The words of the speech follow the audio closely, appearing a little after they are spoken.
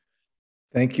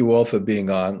Thank you all for being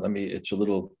on. It's a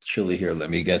little chilly here. Let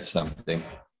me get something.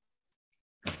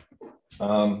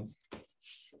 Um,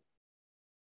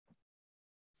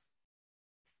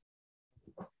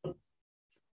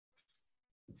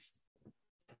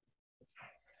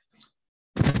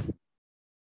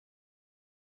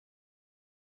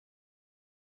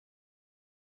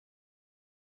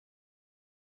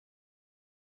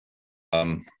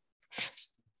 um,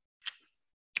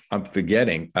 I'm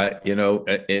forgetting.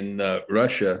 In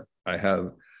Russia, I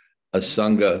have a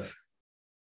Sangha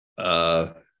uh,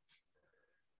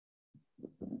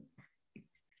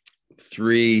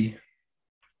 three,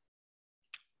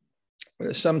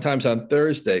 sometimes on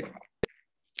Thursday,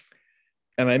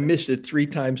 and I missed it three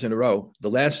times in a row. The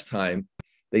last time,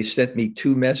 they sent me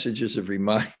two messages of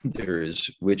reminders,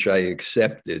 which I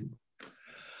accepted.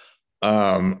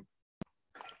 Um,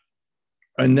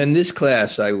 and then this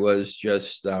class, I was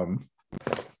just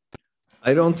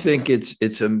I don't think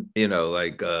it's a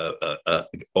like a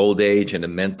old age and a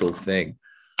mental thing.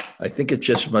 I think it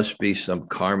just must be some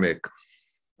karmic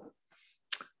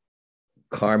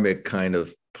kind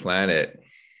of planet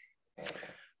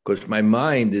because my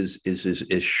mind is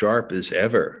as sharp as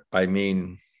ever. I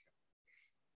mean,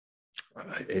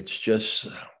 it's just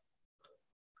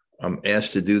I'm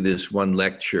asked to do this one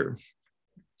lecture.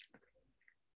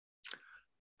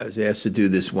 I was asked to do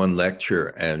this one lecture,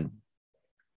 and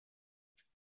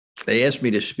they asked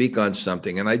me to speak on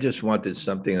something, and I just wanted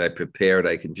something that I prepared.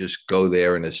 I can just go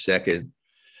there in a second.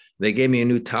 They gave me a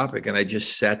new topic, and I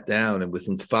just sat down, and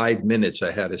within 5 minutes,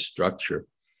 I had a structure.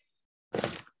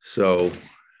 So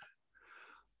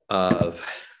uh,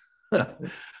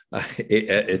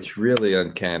 it's really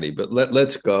uncanny, but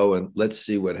let's go and let's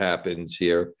see what happens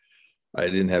here. I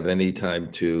didn't have any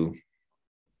time to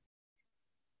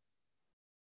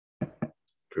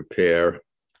prepare.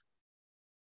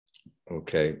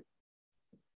 Okay.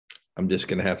 I'm just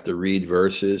going to have to read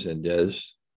verses and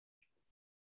just,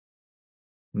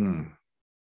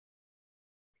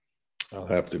 I'll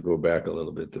have to go back a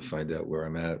little bit to find out where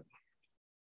I'm at.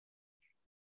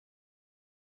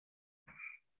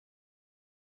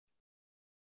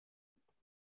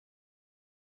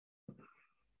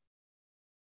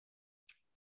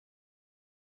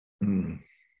 Hmm.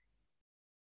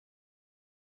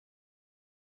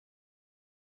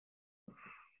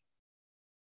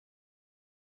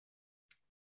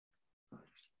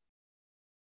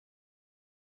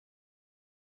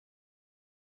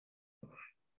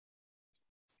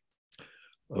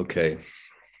 Okay.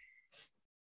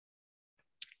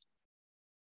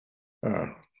 Uh,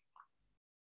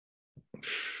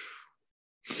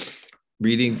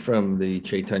 Reading from the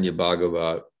Chaitanya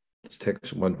Bhagavat,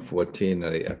 text 114.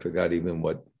 I forgot even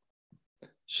what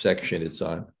section it's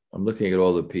on. I'm looking at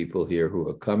all the people here who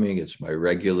are coming. It's my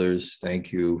regulars.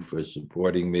 Thank you for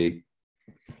supporting me.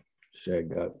 So I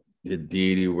got the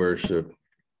deity worship.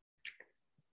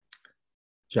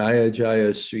 Jaya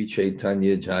Jaya Sri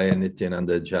Chaitanya Jaya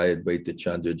Nityananda Jaya Advaita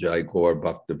Chandra Jaya Gaur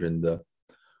Bhakta Vrinda.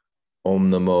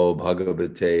 Om Namo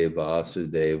Bhagavate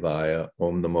Vasudevaya.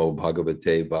 Om Namo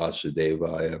Bhagavate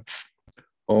Vasudevaya.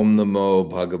 Om Namo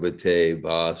Bhagavate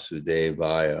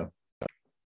Vasudevaya.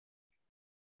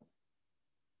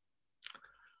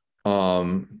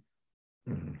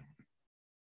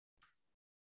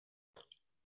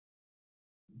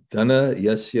 Dana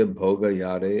Yasya Bhoga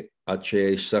Yare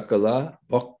Ache Sakala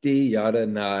Bhakti Yara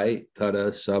Nai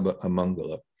Tada Saba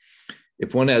Amangala.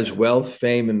 If one has wealth,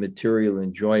 fame, and material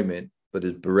enjoyment, but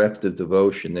is bereft of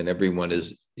devotion, then everyone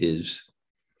is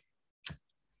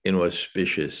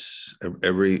inauspicious.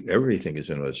 Everything is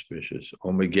inauspicious.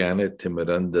 Omagana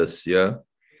Timarandasya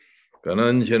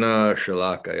Gananjana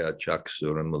Shalakaya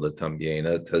Chaksuran Mulatam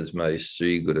Yena Tasmai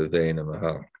Sri Gurave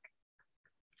Namaha.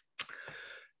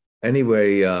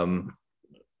 Anyway,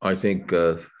 I think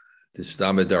this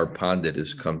Damodar Pandit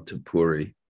has come to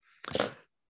Puri.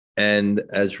 And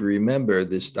as we remember,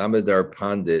 this Damodar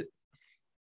Pandit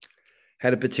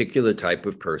had a particular type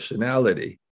of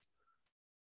personality,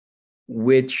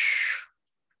 which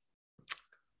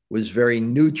was very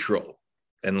neutral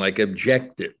and like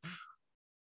objective.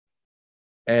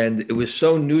 And it was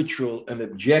so neutral and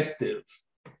objective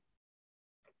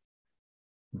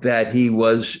that he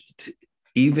was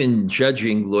even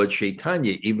judging Lord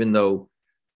Chaitanya, even though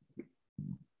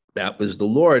that was the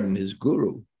Lord and his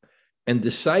guru. And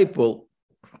disciple,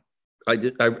 I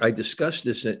discussed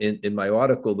this in my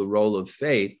article, The Role of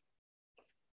Faith.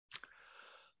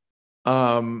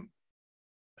 There's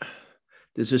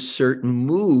a certain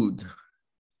mood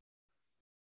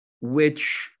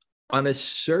which on a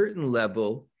certain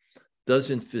level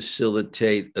doesn't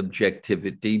facilitate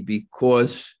objectivity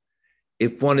because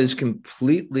if one is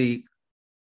completely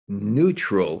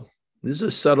neutral, this is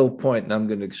a subtle point, and I'm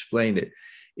going to explain it.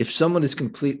 If someone is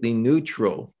completely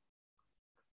neutral,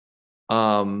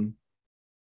 then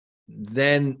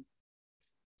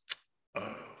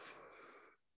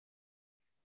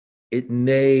it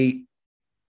may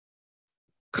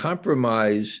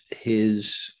compromise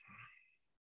his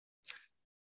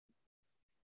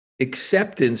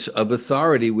acceptance of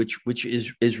authority, which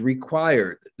is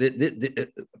required.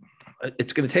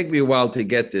 It's going to take me a while to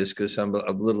get this because I'm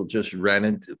a little just ran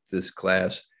into this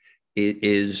class. It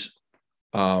is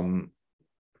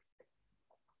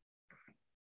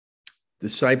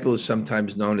disciple is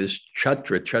sometimes known as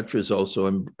Chatra. Chatra is also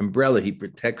an umbrella. He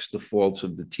protects the faults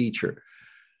of the teacher.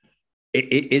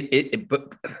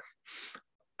 But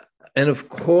and of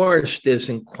course, there's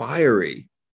inquiry.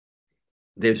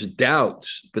 There's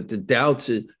doubts, but the doubts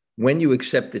is when you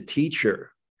accept the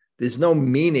teacher, there's no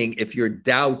meaning if your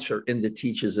doubts are in the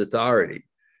teacher's authority.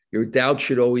 Your doubt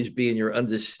should always be in your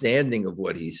understanding of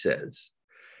what he says.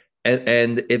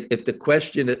 And if the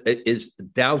question is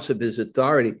doubts of his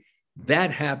authority, that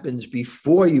happens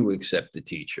before you accept the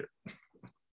teacher.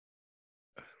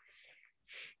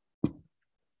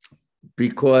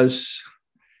 Because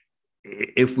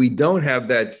if we don't have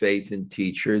that faith in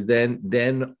teacher,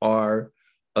 then our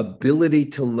ability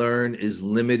to learn is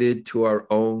limited to our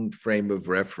own frame of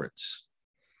reference.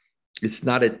 It's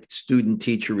not a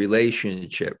student-teacher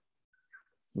relationship.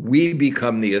 We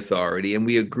become the authority, and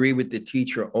we agree with the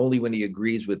teacher only when he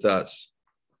agrees with us.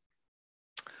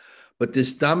 But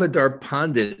this Damodar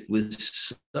Pandit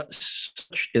was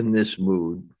such in this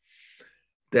mood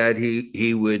that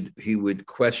he would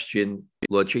question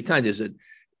Lord Chaitanya.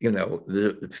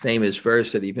 The famous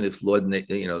verse that even if Lord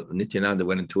Nityananda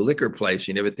went into a liquor place,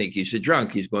 you never think he's a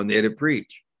drunk. He's going there to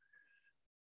preach.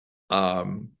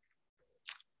 But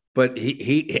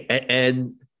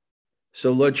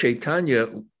so Lord Chaitanya,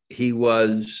 he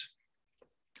was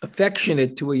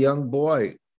affectionate to a young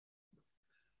boy.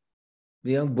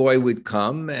 The young boy would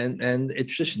come, and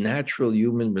it's just natural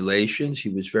human relations. He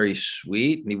was very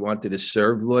sweet, and he wanted to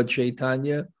serve Lord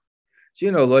Chaitanya. So,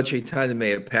 Lord Chaitanya may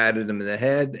have patted him in the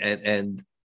head, and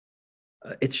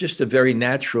it's just a very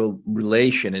natural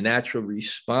relation, a natural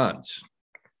response.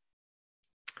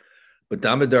 But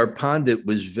Damodar Pandit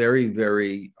was very,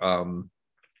 very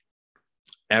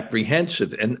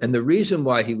apprehensive. And the reason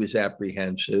why he was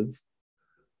apprehensive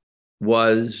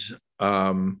was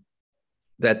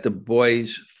that the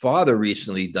boy's father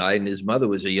recently died, and his mother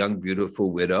was a young,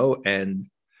 beautiful widow, and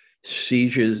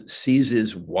sees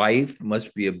his wife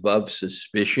must be above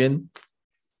suspicion,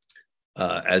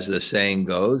 as the saying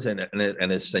goes, and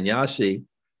a sannyasi,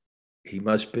 he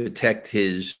must protect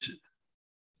his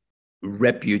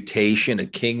reputation. A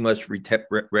king must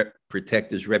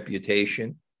protect his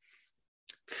reputation.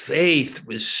 Faith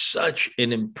was such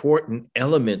an important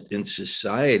element in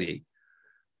society.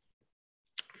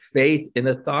 Faith in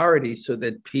authority, so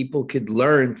that people could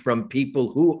learn from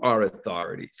people who are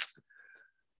authorities.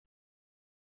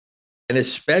 And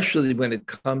especially when it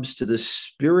comes to the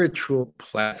spiritual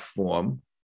platform,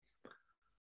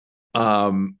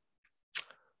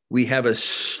 we have a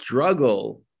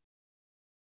struggle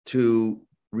to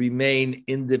remain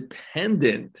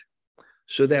independent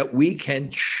so that we can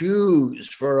choose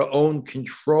for our own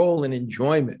control and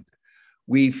enjoyment.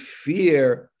 We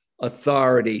fear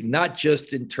authority, not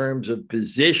just in terms of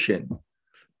position,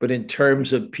 but in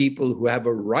terms of people who have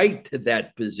a right to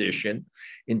that position,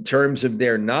 in terms of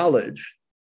their knowledge.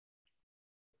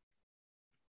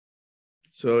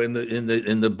 So in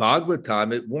the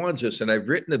Bhagavatam, it warns us, and I've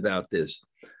written about this,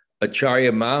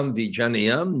 Acharya Mam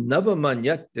Vijanayam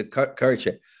Navamanyat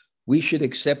Karcha. We should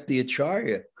accept the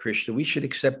Acharya, Krishna. We should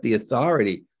accept the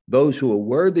authority, those who are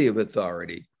worthy of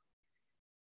authority.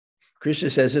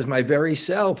 Krishna says, is my very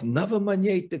self,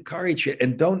 Navamanyat Karcha,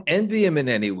 and don't envy him in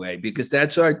any way, because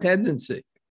that's our tendency.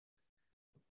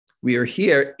 We are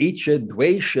here, Icha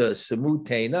Dvesha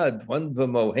Samutena Dvandva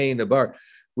Mohena Bar.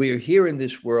 We are here in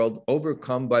this world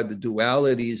overcome by the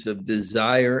dualities of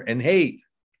desire and hate.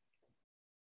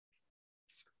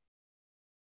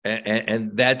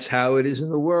 And that's how it is in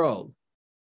the world.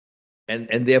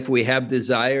 And therefore we have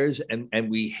desires, and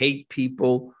we hate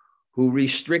people who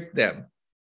restrict them,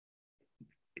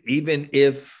 even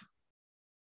if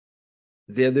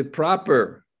they're the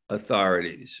proper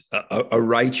authorities, a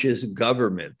righteous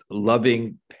government,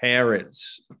 loving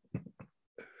parents,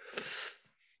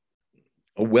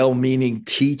 a well-meaning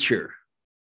teacher.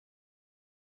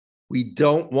 We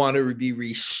don't want to be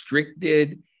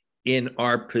restricted in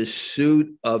our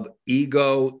pursuit of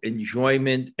ego,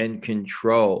 enjoyment, and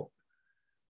control.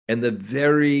 And the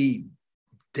very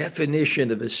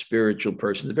definition of a spiritual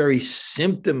person, the very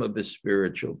symptom of a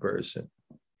spiritual person,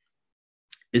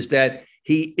 is that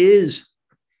he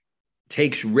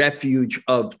takes refuge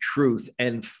of truth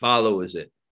and follows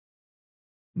it,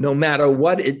 no matter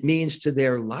what it means to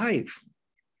their life.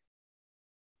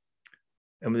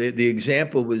 And the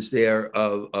example was there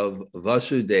of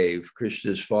Vasudeva,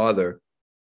 Krishna's father,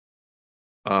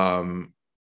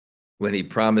 when he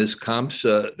promised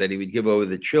Kamsa that he would give over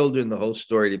the children, the whole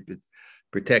story to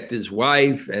protect his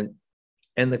wife. And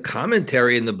the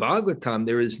commentary in the Bhagavatam,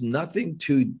 there is nothing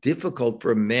too difficult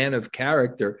for a man of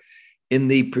character in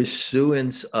the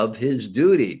pursuance of his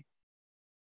duty.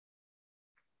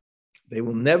 They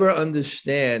will never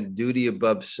understand duty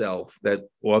above self, that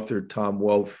author Tom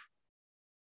Wolfe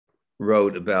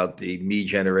wrote about the me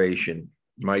generation,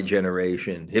 my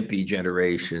generation, hippie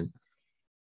generation.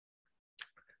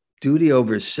 Duty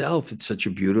over self, it's such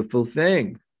a beautiful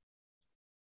thing.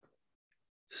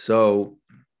 So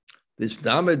this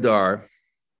Damodar,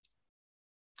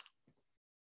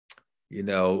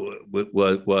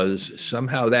 was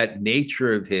somehow that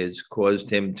nature of his caused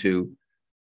him to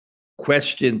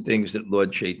question things that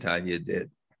Lord Chaitanya did.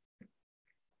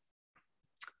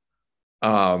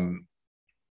 And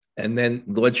then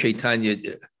Lord Chaitanya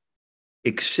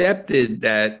accepted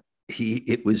that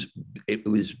it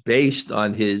was based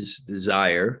on his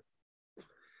desire.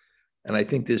 And I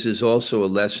think this is also a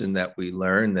lesson that we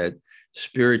learn, that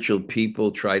spiritual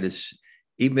people try to,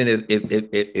 even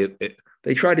if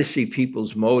they try to see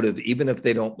people's motive, even if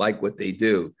they don't like what they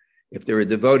do. If they're a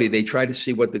devotee, they try to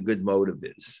see what the good motive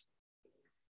is.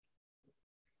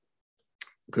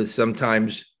 Because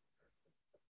sometimes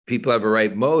people have a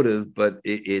right motive, but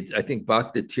I think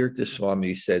Bhakti Tirtha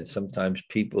Swami said sometimes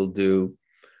people do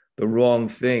the wrong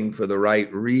thing for the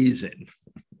right reason.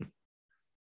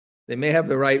 They may have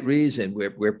the right reason.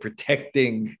 We're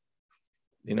protecting,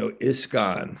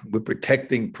 ISKCON. We're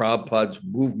protecting Prabhupada's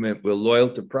movement. We're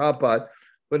loyal to Prabhupada.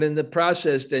 But in the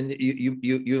process, then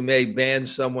you may ban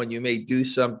someone. You may do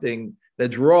something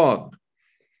that's wrong.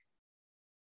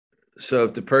 So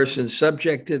if the person's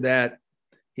subject to that,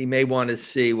 he may want to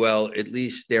see, well, at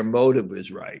least their motive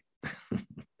was right.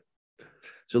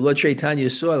 So Lord Chaitanya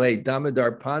saw, like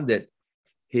Damodar Pandit,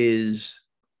 his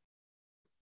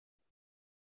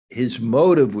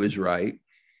motive was right.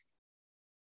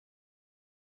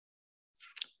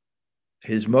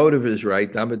 His motive is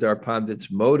right. Damodar Pandit's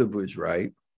motive was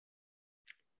right.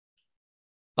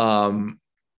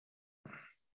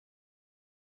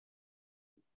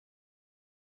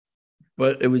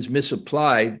 But it was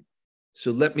misapplied.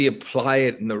 So let me apply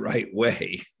it in the right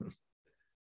way.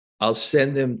 I'll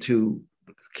send them to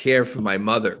care for my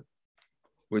mother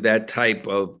with that type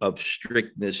of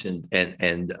strictness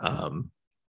and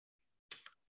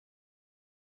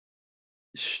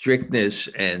strictness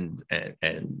and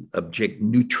object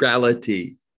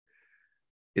neutrality.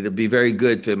 It'll be very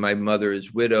good for my mother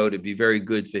is widowed. It'd be very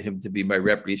good for him to be my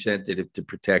representative to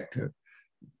protect her.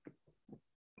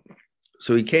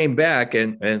 So he came back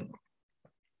and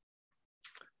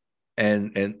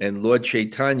Lord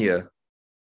Chaitanya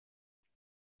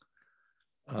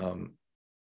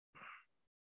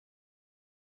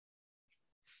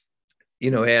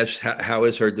asked, how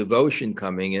is her devotion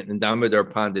coming? And Damodar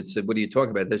Pandit said, what are you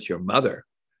talking about? That's your mother.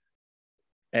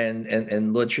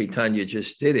 And Lord Chaitanya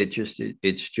just did it.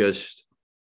 It's just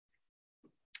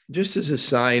as a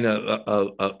sign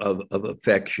of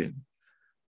affection.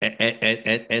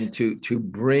 And to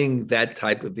bring that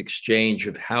type of exchange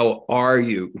of how are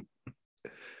you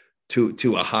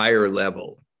to a higher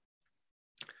level.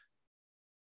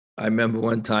 I remember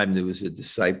one time there was a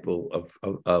disciple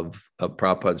of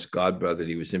Prabhupada's godbrother.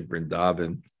 He was in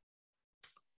Vrindavan.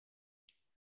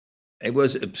 He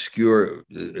was an obscure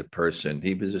person.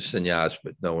 He was a sannyas,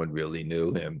 but no one really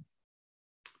knew him.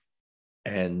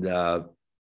 And I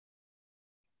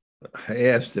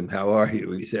asked him, how are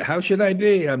you? And he said, how should I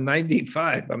be? I'm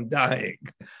 95. I'm dying.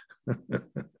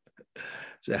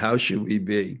 So how should we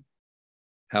be?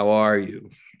 How are you?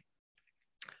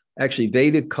 Actually,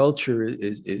 Vedic culture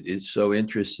is so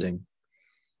interesting.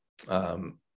 Raghunath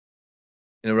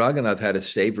had a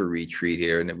Seva retreat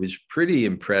here, and it was pretty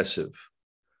impressive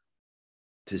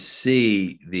to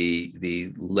see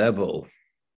the level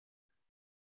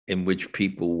in which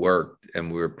people worked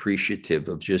and were appreciative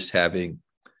of just having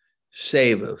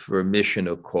Seva for a mission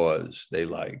or cause they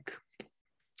like.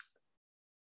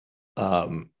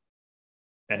 And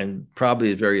probably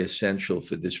is very essential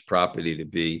for this property to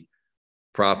be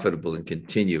profitable and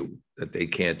continue, that they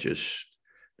can't just,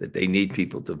 that they need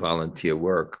people to volunteer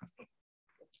work.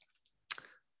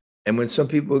 And when some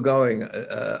people were going,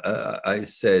 I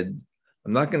said,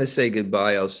 I'm not going to say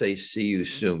goodbye. I'll say see you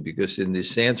soon, because in the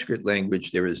Sanskrit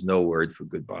language, there is no word for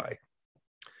goodbye.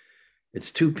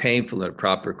 It's too painful in a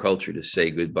proper culture to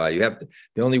say goodbye. You have to,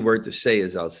 the only word to say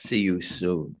is I'll see you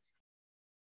soon.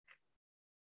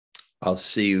 I'll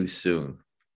see you soon.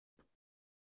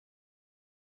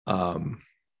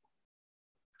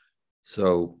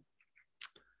 So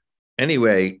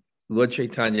anyway, Lord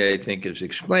Chaitanya, I think, is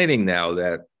explaining now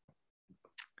that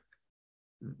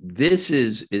this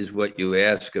is what you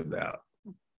ask about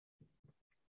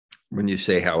when you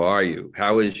say, how are you?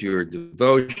 How is your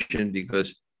devotion?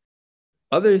 Because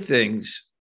other things,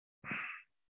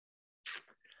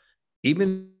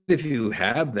 even if you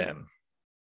have them,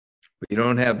 but you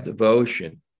don't have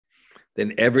devotion,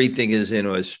 then everything is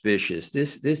inauspicious.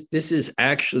 This is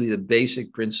actually the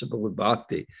basic principle of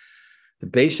bhakti. The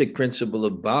basic principle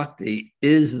of bhakti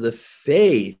is the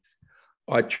faith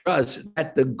or trust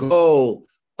that the goal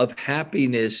of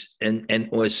happiness and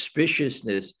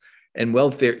auspiciousness and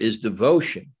welfare is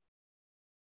devotion.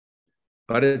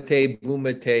 Bharate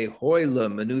bhumate hoila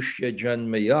manushya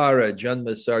janmayara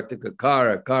janma sartaka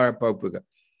kara kara papuga.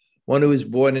 One who is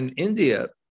born in India,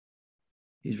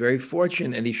 he's very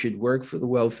fortunate and he should work for the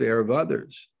welfare of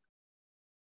others.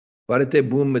 Bharate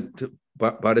bhumate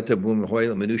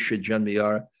hoila manushya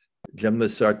janmayara janma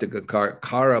sartaka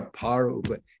kara paru.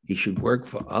 But he should work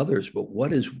for others. But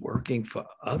what does working for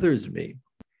others mean?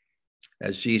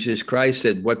 As Jesus Christ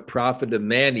said, what profit of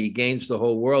man? He gains the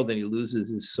whole world and he loses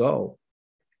his soul.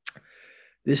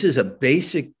 This is a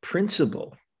basic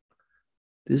principle.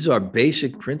 This is our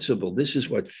basic principle. This is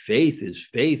what faith is.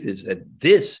 Faith is that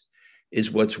this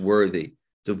is what's worthy.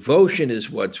 Devotion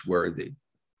is what's worthy.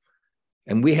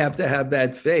 And we have to have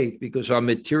that faith, because our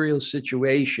material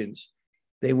situations,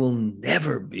 they will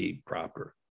never be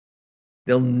proper.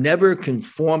 They'll never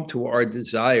conform to our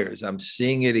desires. I'm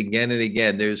seeing it again and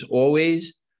again. There's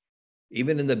always,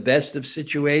 even in the best of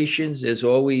situations, there's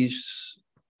always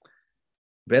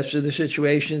best of the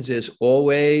situations, there's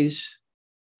always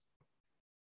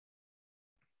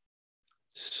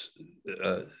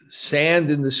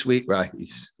sand in the sweet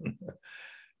rice.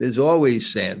 There's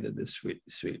always sand in the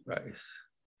sweet rice.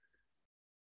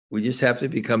 We just have to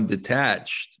become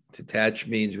detached. Detached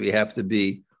means we have to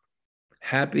be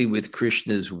happy with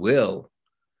Krishna's will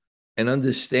and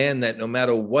understand that no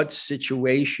matter what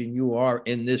situation you are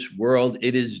in this world,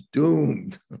 it is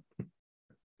doomed.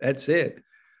 That's it.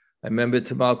 I remember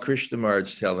Tamal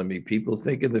Krishnamurti telling me, people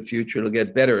think in the future it'll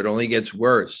get better. It only gets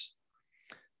worse.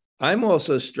 I'm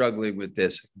also struggling with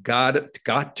this. Got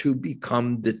to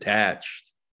become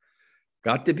detached.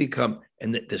 Got to become,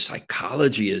 and the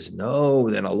psychology is, no,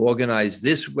 then I'll organize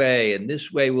this way and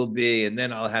this way will be, and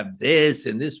then I'll have this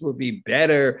and this will be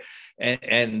better,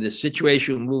 and the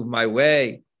situation will move my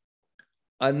way.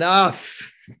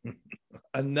 Enough.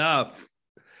 Enough.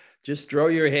 Just throw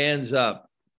your hands up.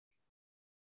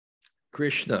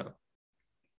 Krishna,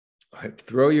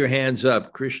 throw your hands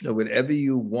up. Krishna, whatever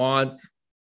you want,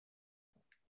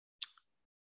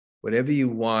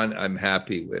 I'm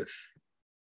happy with.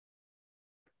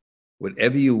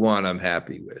 Whatever you want, I'm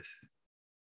happy with.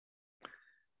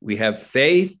 We have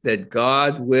faith that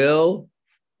God will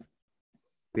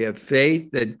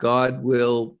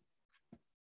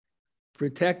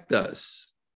protect us.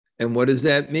 And what does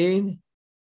that mean?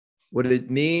 What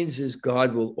it means is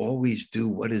God will always do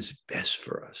what is best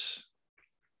for us.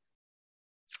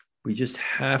 We just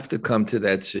have to come to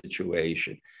that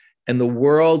situation. And the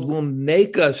world will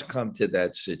make us come to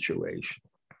that situation.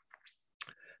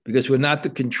 Because we're not the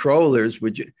controllers.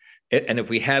 And if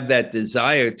we have that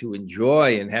desire to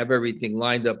enjoy and have everything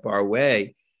lined up our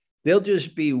way, there'll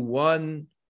just be one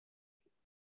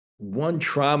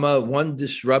trauma, one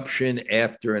disruption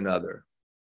after another.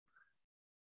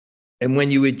 And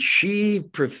when you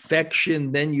achieve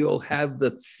perfection, then you'll have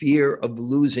the fear of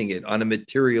losing it on a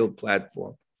material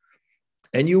platform.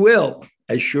 And you will,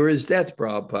 as sure as death,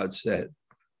 Prabhupada said.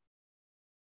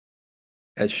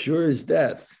 As sure as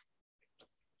death.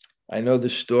 I know the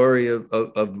story of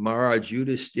Maharaj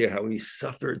Yudhisthira, how he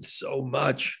suffered so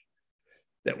much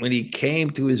that when he came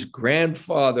to his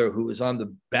grandfather, who was on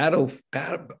the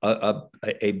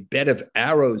a bed of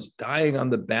arrows, dying on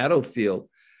the battlefield,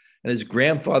 and his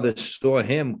grandfather saw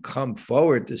him come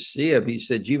forward to see him, he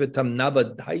said, Jivatam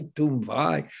navadaitum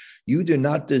vai, you do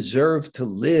not deserve to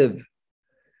live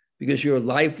because your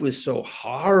life was so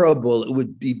horrible. It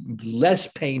would be less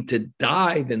pain to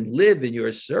die than live in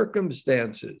your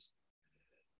circumstances.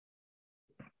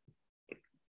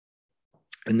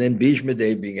 And then Bhishma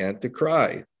Dev began to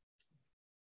cry.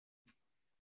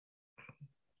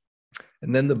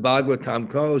 And then the Bhagavatam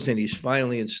goes, and he's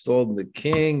finally installed in the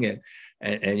king,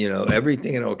 and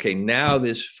everything. And okay, now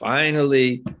there's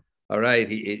finally, all right,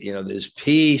 there's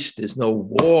peace, there's no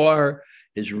war.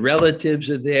 His relatives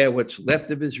are there. What's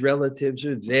left of his relatives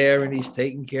are there, and he's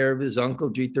taking care of his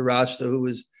uncle Dhritarashtra, who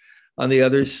was on the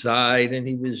other side, and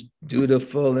he was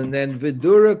dutiful. And then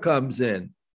Vidura comes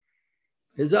in.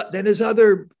 Then his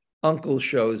other uncle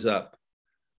shows up.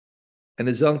 And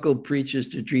his uncle preaches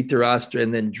to Dhritarashtra,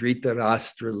 and then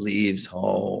Dhritarashtra leaves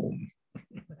home.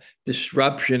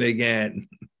 Disruption again.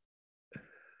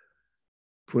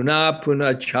 Puna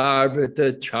puna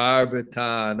charvata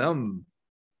charvatanam.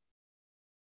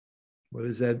 What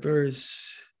is that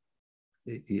verse?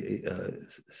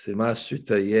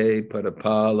 Simastritaye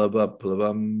parapalava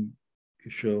plavam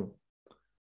kisho.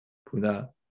 Puna.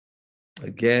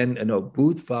 Again,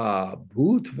 bhutva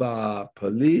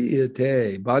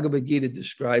paliyate. Bhagavad Gita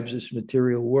describes this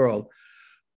material world.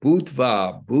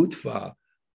 Bhutva,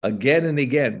 again and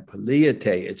again. Paliyate,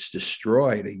 it's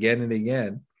destroyed again and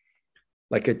again.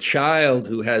 Like a child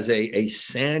who has a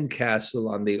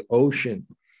sandcastle on the ocean,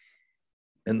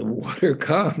 and the water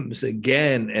comes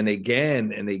again and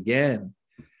again and again.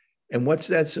 And what's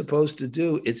that supposed to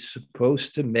do? It's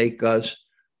supposed to make us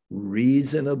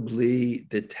reasonably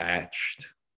detached,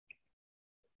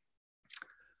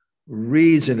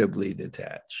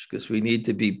 because we need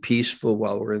to be peaceful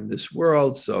while we're in this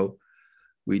world. So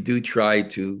we do try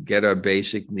to get our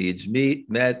basic needs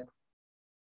met.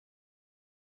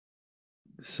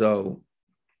 So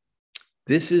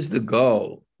this is the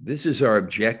goal. This is our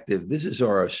objective. This is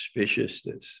our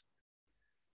auspiciousness.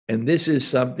 And this is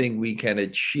something we can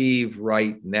achieve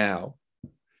right now.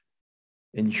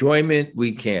 Enjoyment,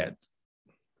 we can't.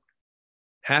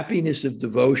 Happiness of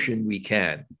devotion, we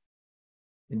can.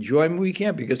 Enjoyment, we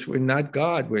can't, because we're not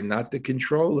God. We're not the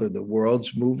controller. The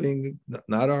world's moving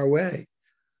not our way.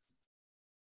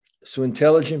 So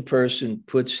intelligent person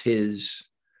puts his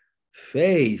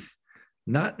faith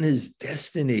not in his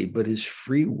destiny, but his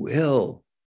free will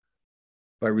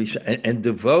and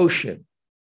devotion.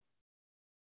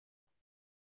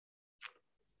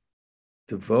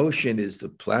 Devotion is the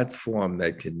platform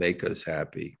that can make us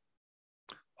happy.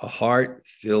 A heart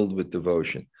filled with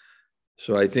devotion.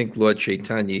 So I think Lord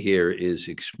Chaitanya here is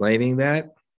explaining that.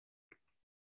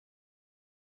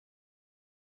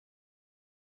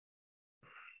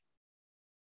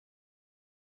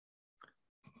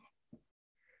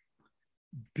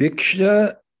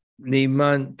 Bhiksha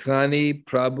nimantrani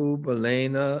prabhu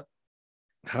balena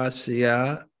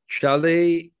hasya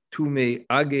chale tume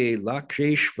age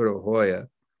laksheshvara hoya.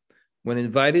 When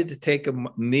invited to take a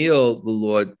meal, the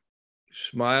Lord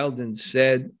smiled and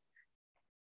said,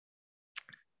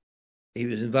 he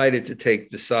was invited to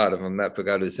take the sadhana, I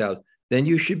forgot his house, then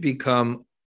you should become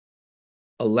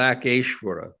a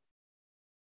Lakeshvara.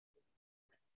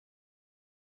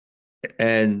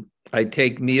 And I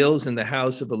take meals in the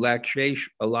house of a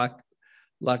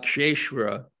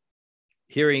Laksheshvara.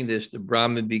 Hearing this, the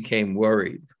Brahmin became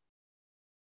worried.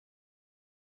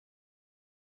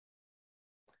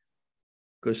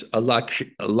 Because a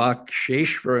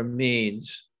Laksheshvara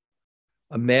means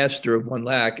a master of 1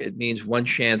 lakh. It means one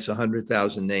chants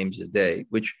 100,000 names a day,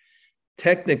 which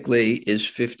technically is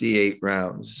 58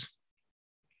 rounds.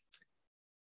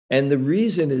 And the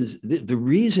reason is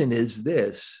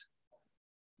this.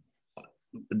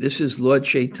 This is Lord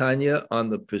Chaitanya on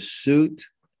the pursuit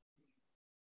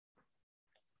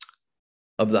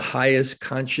of the highest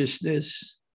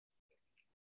consciousness.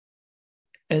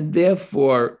 And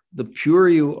therefore, the purer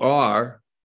you are,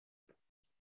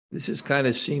 this is kind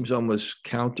of seems almost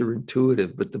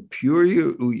counterintuitive, but the purer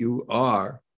you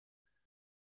are,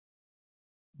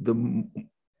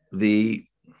 the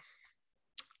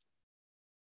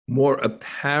more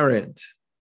apparent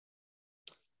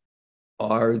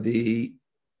are the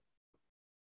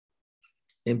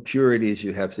impurities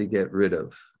you have to get rid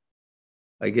of.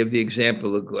 I give the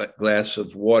example of a glass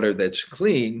of water that's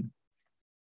clean,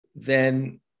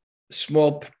 then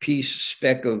small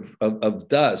speck of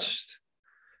dust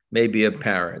may be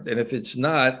apparent. And if it's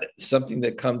not something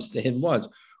that comes to him once,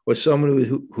 or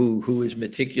someone who is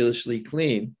meticulously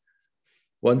clean,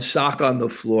 one sock on the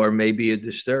floor may be a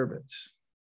disturbance.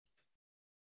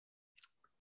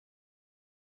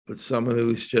 But someone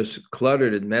who's just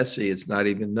cluttered and messy, it's not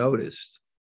even noticed.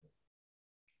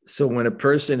 So when a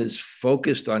person is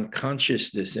focused on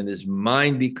consciousness and his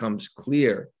mind becomes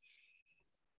clear,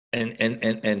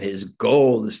 and his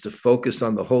goal is to focus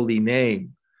on the holy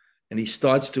name, and he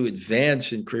starts to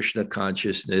advance in Krishna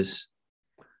consciousness,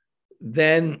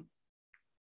 then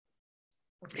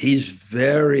He's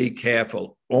very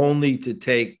careful only to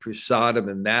take prasadam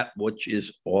and that which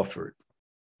is offered.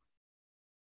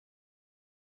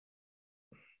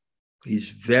 He's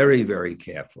very, very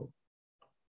careful.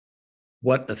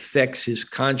 What affects his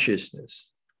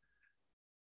consciousness?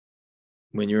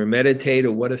 When you're a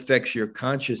meditator, what affects your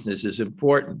consciousness is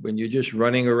important. When you're just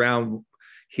running around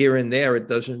here and there, it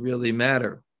doesn't really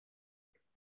matter.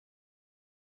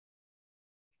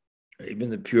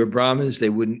 Even the pure Brahmins, they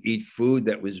wouldn't eat food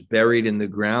that was buried in the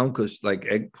ground because, like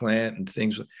eggplant and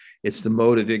things, it's the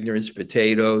mode of ignorance,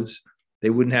 potatoes.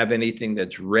 They wouldn't have anything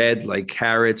that's red, like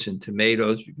carrots and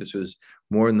tomatoes, because it was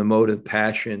more in the mode of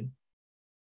passion.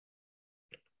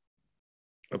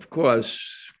 Of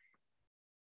course,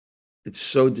 it's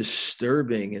so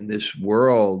disturbing in this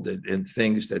world and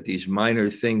things that these minor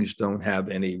things don't have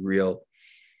any real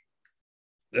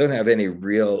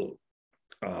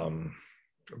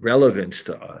relevance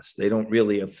to us. They don't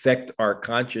really affect our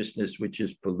consciousness, which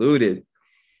is polluted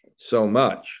so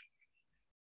much.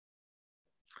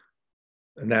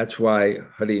 And that's why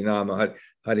Harinama,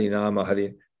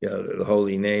 the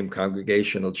holy name,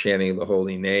 congregational chanting of the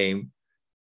holy name,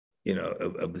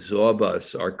 absorb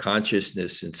us, our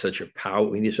consciousness in such a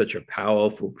we need such a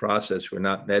powerful process. We're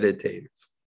not meditators.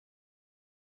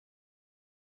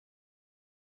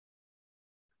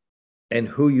 And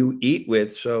who you eat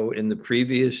with. So in the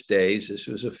previous days, this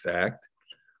was a fact,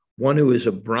 one who is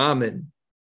a Brahmin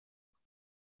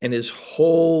and his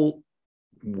whole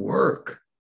work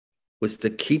was to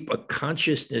keep a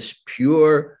consciousness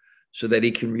pure so that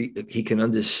he can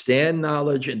understand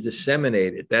knowledge and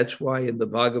disseminate it. That's why in the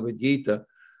Bhagavad Gita,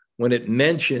 when it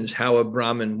mentions how a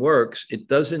Brahmin works, it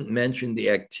doesn't mention the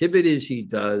activities he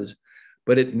does,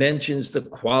 but it mentions the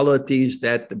qualities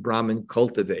that the Brahmin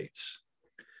cultivates.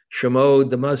 Shamo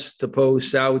damas tapo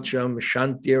saucham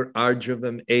shantir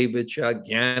arjavam evacha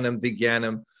jnanam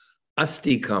vigyanam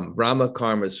astikam brahma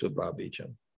karma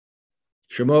swabhavicham.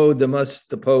 Shamo damas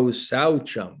tapo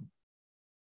saucham.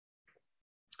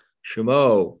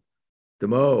 Shamo,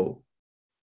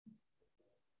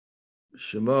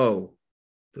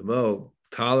 damo,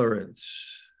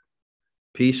 tolerance,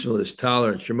 peacefulness,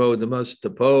 tolerance. Shamo damas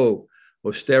tapo,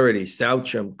 austerity,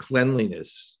 saucham,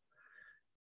 cleanliness.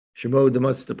 Shamo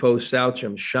damastapo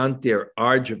saucham, shantir,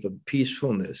 arjava,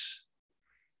 peacefulness,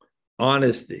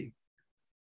 honesty.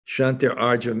 Shantir,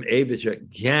 arjavam, evacha,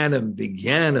 jnanam,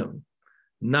 vigyanam,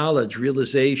 knowledge,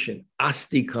 realization,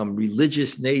 astikam,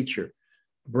 religious nature,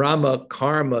 brahma,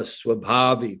 karma,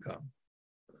 swabhavikam.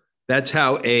 That's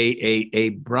how a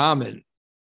Brahmin,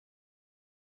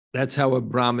 that's how a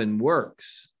Brahmin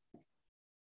works.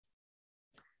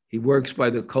 He works by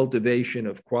the cultivation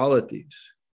of qualities.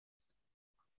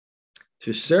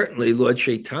 So certainly Lord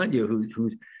Chaitanya,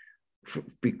 who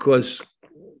because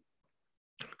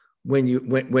when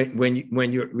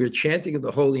your chanting of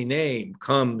the holy name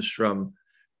comes from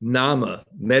nama,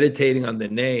 meditating on the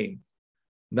name,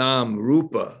 nam,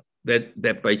 rupa,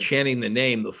 that by chanting the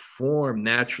name, the form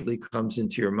naturally comes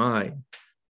into your mind.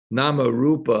 Nama,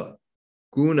 rupa,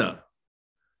 guna.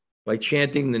 By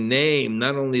chanting the name,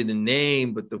 not only the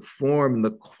name, but the form,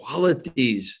 the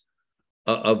qualities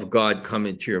of God come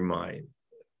into your mind.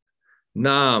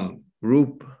 Nam,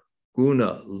 Rup,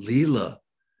 Guna, Lila.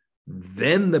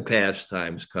 Then the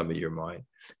pastimes come in your mind.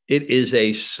 It is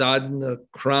a sadhana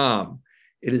kram.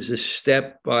 It is a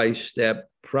step-by-step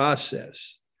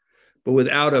process. But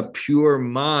without a pure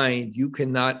mind, you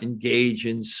cannot engage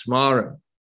in smaran.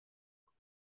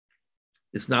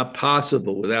 It's not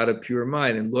possible without a pure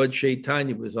mind. And Lord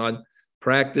Chaitanya was on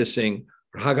practicing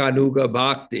Raganuga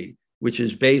Bhakti, which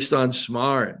is based on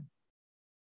smaran.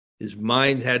 His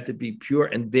mind had to be pure,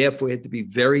 and therefore he had to be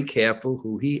very careful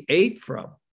who he ate from.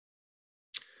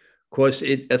 Of course,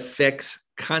 it affects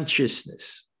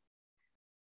consciousness.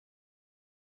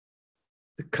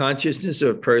 The consciousness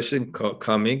of a person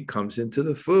comes into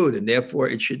the food, and therefore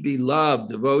it should be love,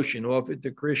 devotion offered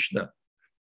to Krishna.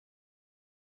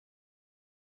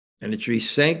 And it should be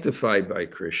sanctified by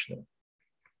Krishna.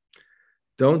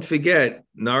 Don't forget,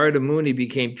 Narada Muni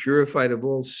became purified of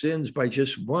all sins by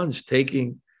just once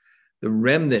taking the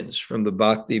remnants from the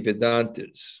Bhakti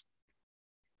Vedantas.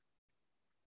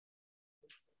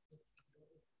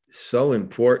 So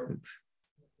important.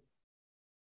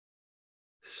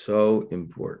 So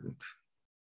important.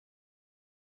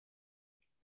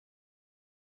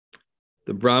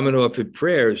 The Brahmin offered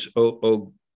prayers,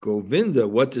 O Govinda,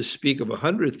 what to speak of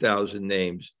 100,000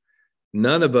 names?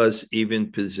 None of us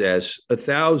even possess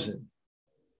 1,000.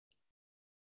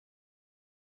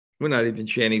 We're not even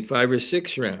chanting 5 or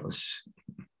 6 rounds.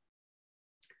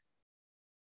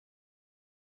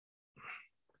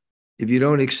 if you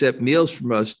don't accept meals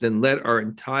from us, then let our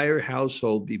entire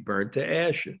household be burnt to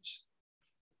ashes.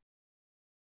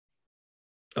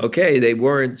 Okay, they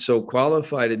weren't so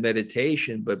qualified in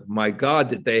meditation, but my God,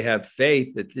 did they have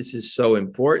faith that this is so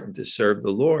important to serve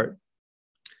the Lord.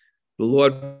 The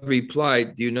Lord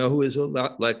replied, do you know who is a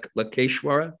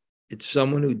Lakeshwara? It's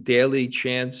someone who daily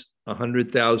chants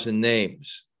 100,000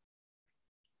 names.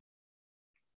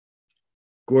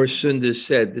 Gaur-Sundar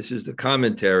said, this is the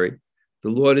commentary, the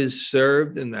Lord is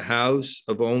served in the house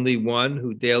of only one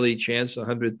who daily chants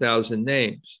 100,000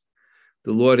 names.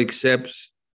 The Lord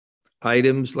accepts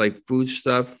items like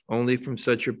foodstuff only from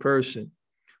such a person.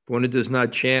 If one who does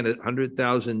not chant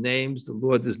 100,000 names, the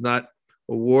Lord does not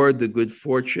award the good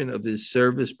fortune of his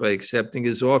service by accepting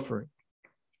his offering.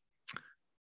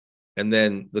 And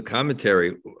then the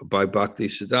commentary by Bhakti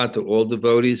Siddhanta, all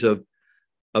devotees of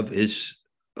the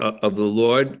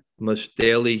Lord must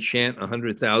daily chant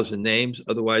 100,000 names,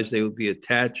 otherwise they will be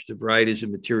attached to varieties of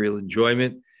material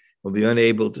enjoyment, will be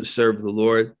unable to serve the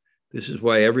Lord. This is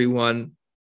why everyone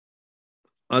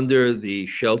under the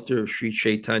shelter of Sri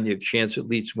Chaitanya chants at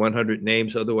least 100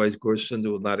 names, otherwise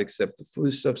Gaur-Sundar will not accept the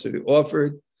foodstuffs that we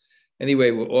offered.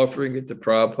 Anyway, we're offering it to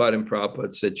Prabhupada, and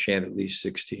Prabhupada said chant at least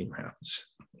 16 rounds.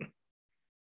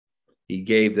 He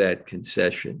gave that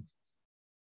concession.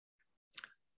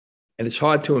 And it's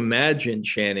hard to imagine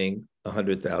chanting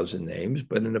 100,000 names,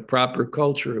 but in a proper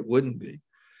culture, it wouldn't be.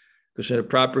 Because in a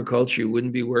proper culture, you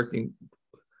wouldn't be working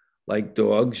like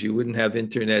dogs. You wouldn't have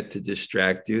internet to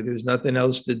distract you. There's nothing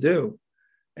else to do.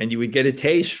 And you would get a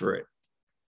taste for it.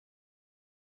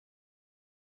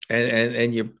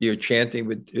 And you're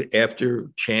chanting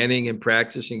after chanting and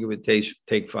practicing, it would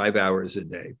take 5 hours a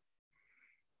day.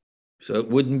 So it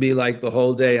wouldn't be like the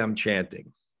whole day I'm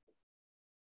chanting.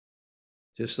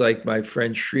 Just like my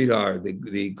friend Sridhar,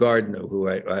 the gardener, who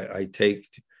I take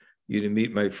you to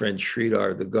meet my friend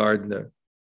Sridhar, the gardener.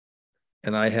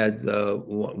 And I had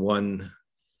one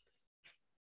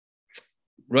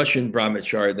Russian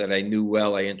brahmachari that I knew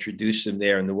well. I introduced him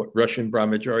there, and the Russian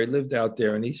brahmachari lived out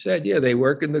there. And he said, yeah, they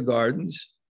work in the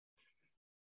gardens.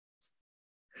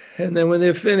 And then when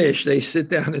they're finished, they sit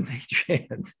down and they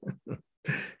chant.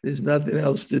 There's nothing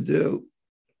else to do.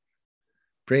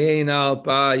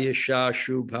 Prenalpa yasha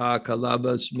shubha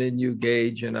kalabas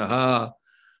minyuge janaha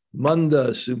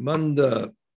manda sumanda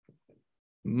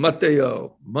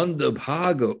matayo manda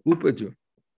bhaga upadu.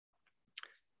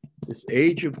 This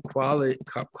age of Kali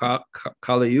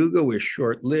Yuga, we're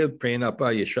short-lived.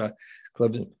 Prenalpa yasha.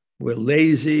 We're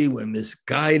lazy, we're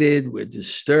misguided, we're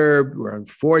disturbed, we're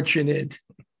unfortunate.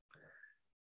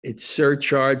 It's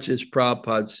surcharged, as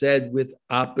Prabhupada said, with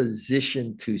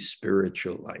opposition to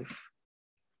spiritual life.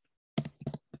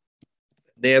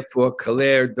 Therefore,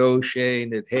 kaler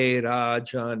doshe nidhe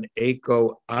rajan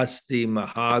eko asti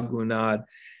mahagunad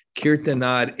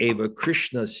kirtanad eva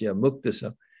krishnasya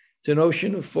muktasam. It's an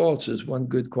ocean of faults. There's one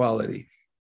good quality.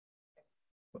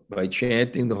 By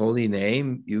chanting the holy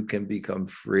name, you can become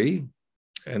free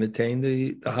and attain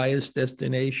the highest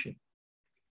destination.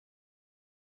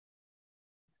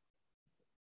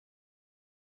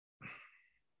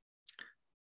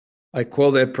 I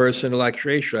call that person a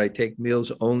Lakshresha. I take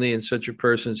meals only in such a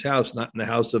person's house, not in the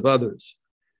house of others.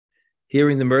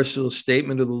 Hearing the merciful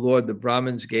statement of the Lord, the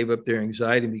Brahmins gave up their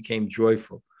anxiety and became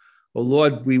joyful. O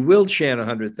Lord, we will chant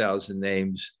 100,000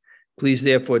 names. Please,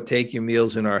 therefore, take your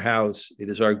meals in our house. It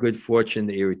is our good fortune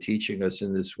that you are teaching us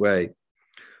in this way.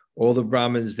 All the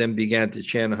Brahmins then began to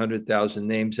chant 100,000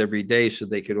 names every day so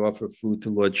they could offer food to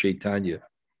Lord Chaitanya.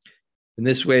 In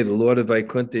this way, the Lord of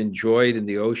Vaikuntha enjoyed in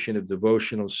the ocean of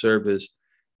devotional service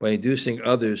by inducing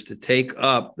others to take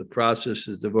up the process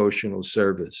of devotional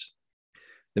service.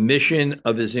 The mission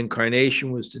of his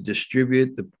incarnation was to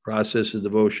distribute the process of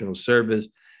devotional service.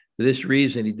 For this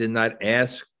reason, he did not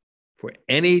ask for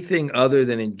anything other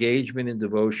than engagement in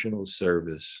devotional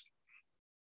service.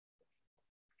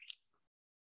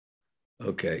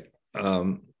 Okay.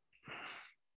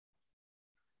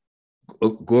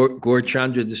 Gaur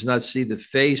Chandra does not see the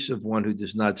face of one who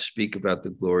does not speak about the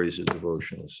glories of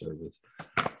devotional service.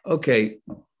 Okay,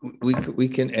 we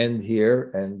can end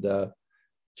here. And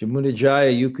Jamuna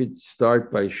Jaya, you could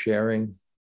start by sharing.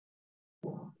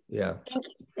 Yeah.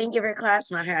 Thank you for class,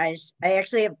 Maharaj. I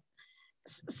actually have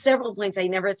several points I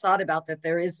never thought about, that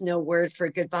there is no word for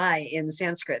goodbye in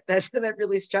Sanskrit. That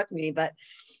really struck me. But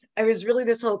I was really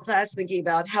this whole class thinking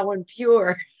about how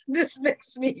impure this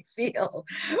makes me feel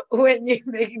when you're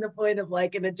making the point of,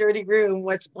 like, in a dirty room,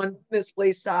 what's one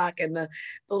misplaced sock, and the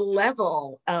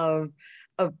level of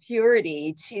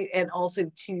purity to, and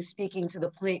also to speaking to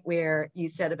the point where you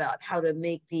said about how to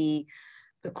make the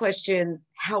question,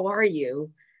 how are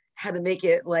you, how to make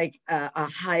it like a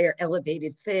higher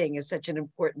elevated thing is such an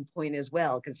important point as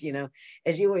well. Because, you know,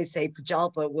 as you always say,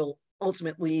 Prajalpa will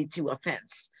ultimately lead to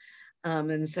offense.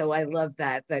 And so I love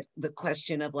that the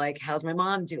question of like, how's my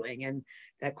mom doing? And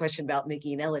that question about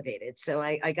making it elevated. So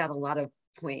I got a lot of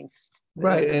points.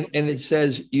 Right. And it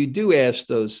says you do ask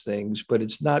those things, but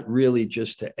it's not really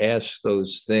just to ask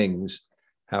those things.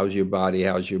 How's your body?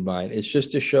 How's your mind? It's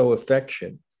just to show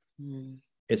affection. Mm.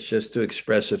 It's just to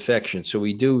express affection. So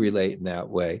we do relate in that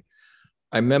way.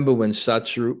 I remember when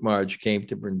Satsvarup Maharaj came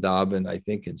to Vrindavan, I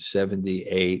think in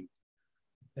 78,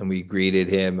 and we greeted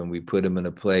him and we put him in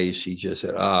a place. He just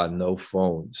said, no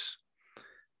phones.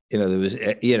 You know, there was,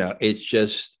 you know, it's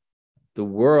just the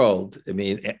world. I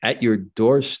mean, at your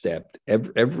doorstep,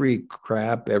 every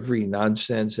crap, every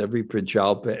nonsense, every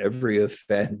prajalpa, every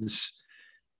offense,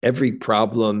 every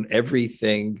problem,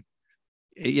 everything,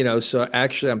 you know. So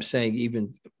actually, I'm saying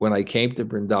even when I came to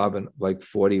Vrindavan like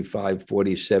 45,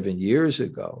 47 years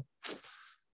ago,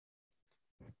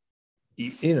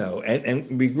 you know,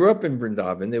 and we grew up in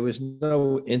Vrindavan. There was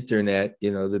no internet.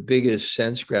 You know, the biggest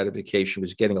sense gratification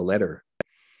was getting a letter,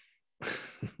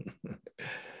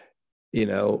 you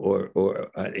know,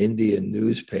 or an Indian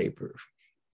newspaper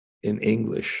in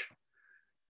English.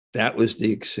 That was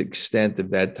the extent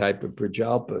of that type of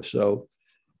prajalpa. So,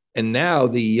 and now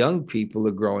the young people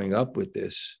are growing up with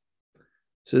this.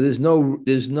 So there's no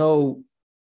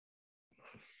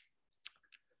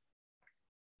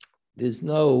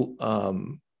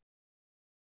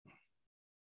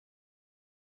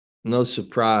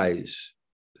surprise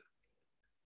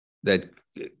that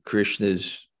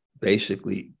Krishna's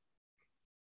basically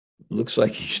looks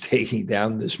like he's taking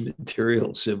down this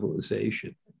material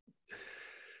civilization.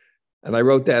 And I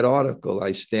wrote that article.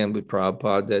 I stand with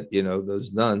Prabhupada that, you know,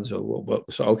 those nuns. So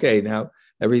okay, now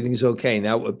everything's okay.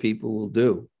 Now what people will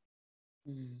do?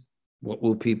 Mm. What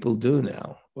will people do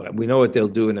now? Well, we know what they'll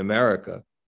do in America.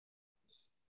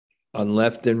 On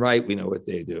left and right, we know what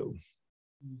they do.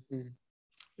 Mm-hmm.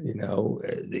 You know,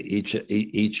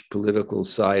 each political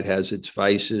side has its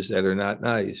vices that are not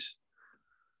nice.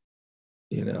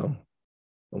 You know,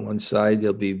 on one side,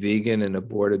 they'll be vegan and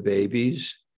abort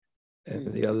babies. And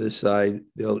on the other side,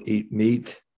 they'll eat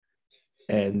meat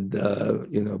and,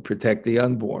 you know, protect the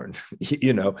unborn.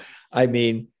 You know, I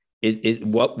mean,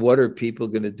 what are people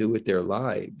going to do with their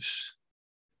lives?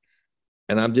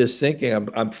 And I'm just thinking,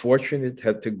 I'm fortunate to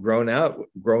have grown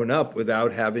up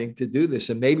without having to do this.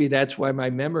 And maybe that's why my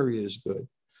memory is good.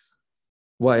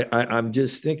 Why I'm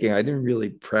just thinking, I didn't really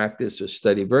practice or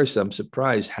study verse. I'm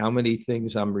surprised how many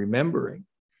things I'm remembering.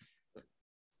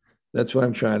 That's what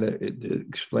I'm trying to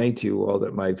explain to you all,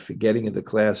 that my forgetting of the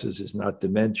classes is not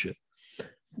dementia.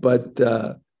 But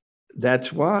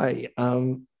that's why,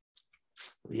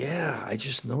 yeah, I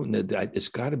just know that it's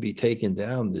got to be taken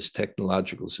down, this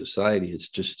technological society. It's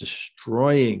just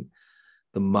destroying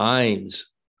the minds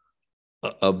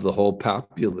of the whole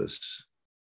populace,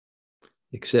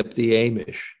 except the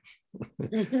Amish.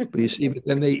 But you see, but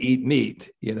then they eat meat,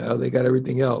 you know, they got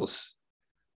everything else.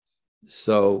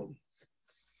 So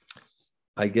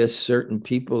I guess certain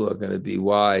people are going to be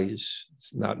wise.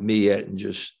 It's not me yet, and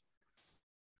just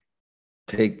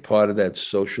take part of that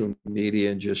social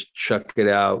media and just chuck it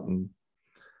out. And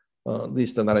at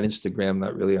least I'm not on Instagram,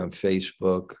 not really on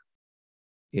Facebook,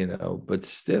 you know, but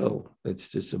still, it's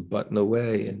just a button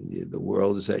away and the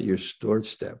world is at your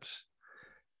doorsteps.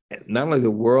 And not only the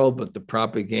world, but the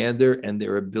propaganda and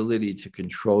their ability to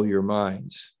control your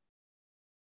minds.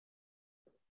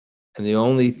 And the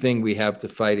only thing we have to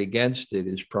fight against it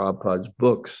is Prabhupada's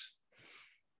books,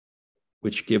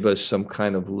 which give us some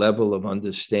kind of level of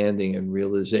understanding and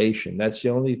realization. That's the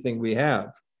only thing we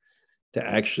have to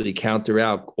actually counter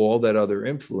out all that other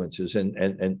influences.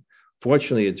 And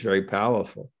fortunately, it's very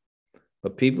powerful.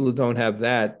 But people who don't have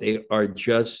that, they are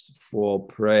just fall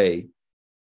prey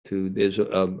to, there's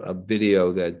a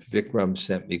video that Vikram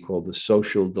sent me called The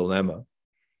Social Dilemma.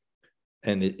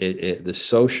 And the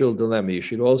social dilemma, you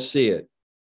should all see it.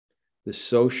 The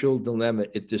social dilemma,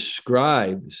 it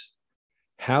describes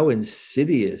how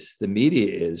insidious the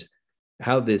media is,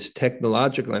 how this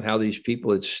technological, and how these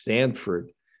people at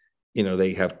Stanford, you know,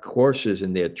 they have courses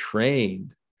and they're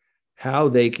trained how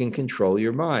they can control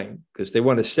your mind, because they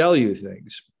want to sell you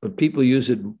things, but people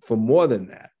use it for more than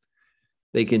that.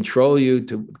 They control you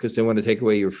because they want to take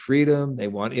away your freedom. They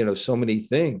want, you know, so many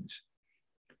things.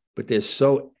 But they're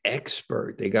so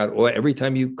expert. They got every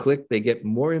time you click, they get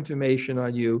more information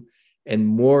on you and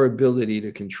more ability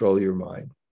to control your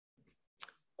mind.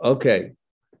 Okay.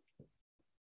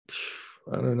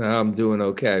 I don't know how I'm doing.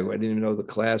 Okay. I didn't even know the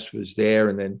class was there.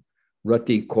 And then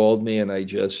Rati called me and I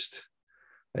just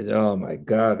I said, oh my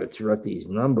God, it's Rati's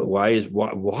number. Why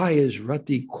is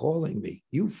Rati calling me?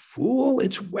 You fool,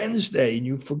 it's Wednesday and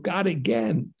you forgot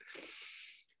again.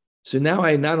 So now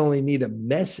I not only need a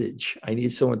message, I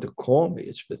need someone to call me.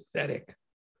 It's pathetic.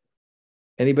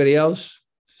 Anybody else?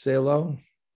 Say hello.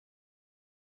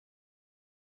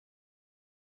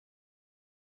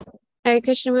 Hare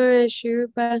Krishna Maharaj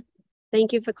Shrupa.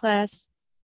 Thank you for class.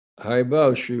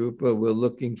 Haribo, Shrupa. We're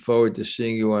looking forward to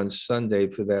seeing you on Sunday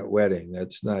for that wedding.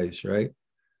 That's nice, right?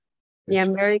 Yeah,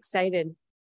 I'm very excited.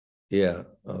 Yeah,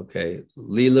 okay.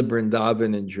 Leela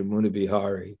Brindavan and Jamuna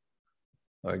Bihari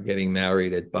are getting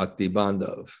married at Bhakti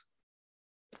Bandhav.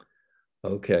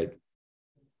 Okay.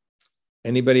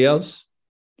 Anybody else?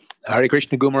 Hare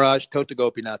Krishna Gumaraj, Tota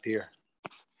Gopinath here.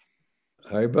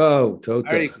 Haribo, Tota.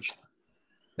 Hare Krishna.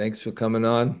 Thanks for coming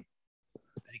on.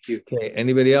 Thank you. Okay,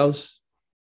 anybody else?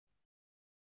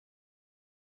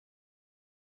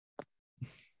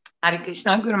 Hare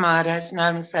Krishna Guru Maharaj,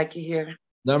 Narmasaki here.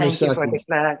 Thank you for the Narmasaki,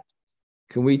 class.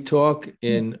 can we talk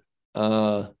in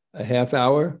a half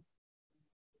hour?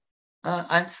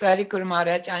 I'm sorry, Guru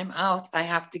Maharaj, I'm out. I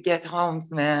have to get home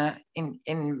in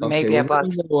Okay, maybe well, about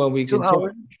let me know when we 2 can talk.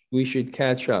 hours. We should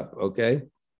catch up, okay?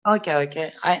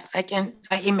 Okay. I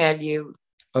email you.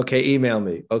 Okay, email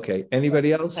me. Okay,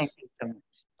 anybody else? Thank you so much.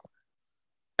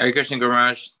 Hare Krishna Guru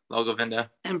Maharaj, Lal Govinda.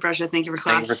 And Prasha, thank you for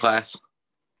Thank class. you for class.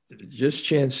 Just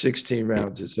chant 16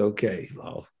 rounds. It's okay,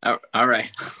 Lal. All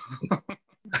right.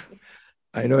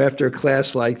 I know after a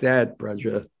class like that,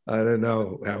 Braja, I don't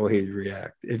know how he'd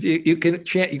react. If you can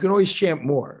chant, you can always chant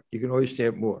more. You can always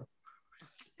chant more.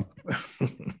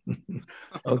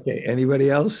 Okay, anybody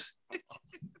else?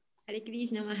 Hare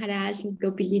Krishna Maharaj, Ms.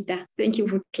 Gopalita. Thank you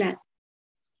for class.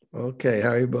 Okay,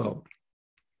 Haribo.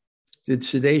 Did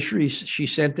Sideshri, she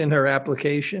sent in her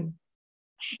application?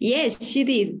 Yes, she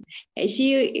did.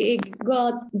 She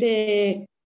got the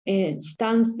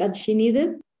stamps that she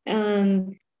needed,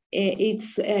 and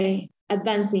it's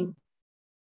advancing.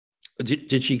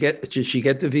 Did she get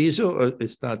the visa, or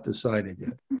it's not decided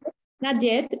yet? Not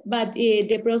yet, but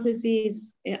the process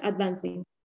is advancing.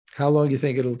 How long do you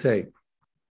think it'll take?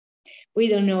 We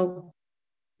don't know.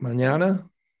 Mañana?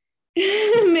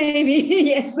 Maybe,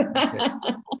 yes. Okay.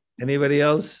 Anybody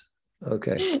else?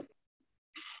 Okay.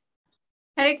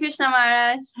 Hare Krishna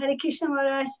Maharaj. Hare Krishna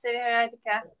Maharaj.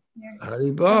 Radhika.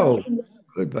 Haribo.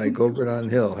 Goodbye, Govardhan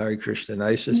Hill. Hare Krishna.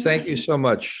 Nice. Thank you so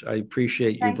much. I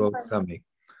appreciate you both coming.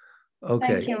 Okay.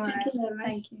 Thank you,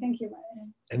 Maharaj. Thank you, Maharaj.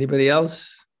 Anybody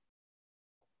else?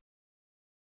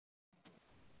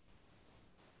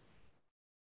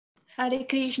 Hare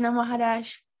Krishna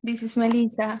Maharaj. This is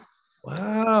Melissa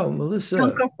Wow, Melissa.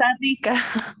 from Costa Rica.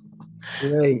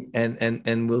 Great.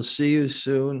 And we'll see you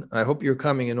soon. I hope you're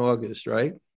coming in August,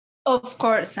 right? Of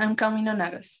course, I'm coming on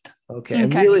August. Okay.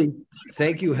 And really,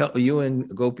 thank you, you and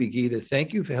Gopi Gita.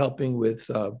 Thank you for helping with.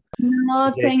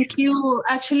 No, thank you.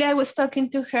 Actually, I was talking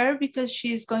to her because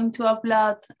she's going to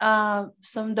upload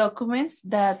some documents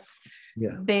that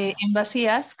the embassy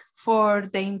asked for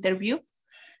the interview.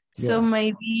 So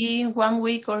maybe 1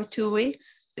 week or 2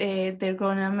 weeks, they're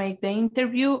gonna make the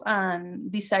interview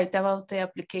and decide about the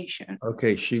application.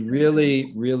 Okay, she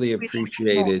really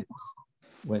appreciated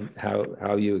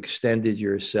how you extended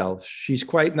yourself. She's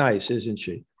quite nice, isn't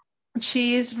she?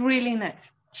 She is really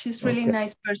nice. She's really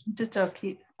nice person to talk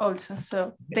to also.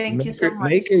 So thank you so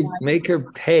much. Make her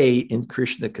pay in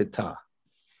Krishna Katha.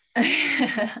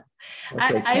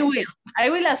 I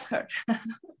will ask her.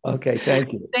 Okay,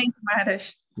 thank you. Thank you,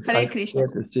 Maharaj. Hare Krishna.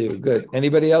 Good to see you. Good.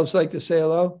 Anybody else like to say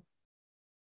hello?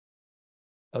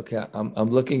 Okay, I'm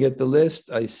looking at the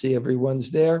list. I see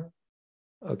everyone's there.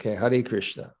 Okay, Hare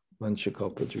Krishna.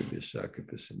 Vanchakalpa Judhisaka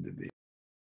Pasindabi.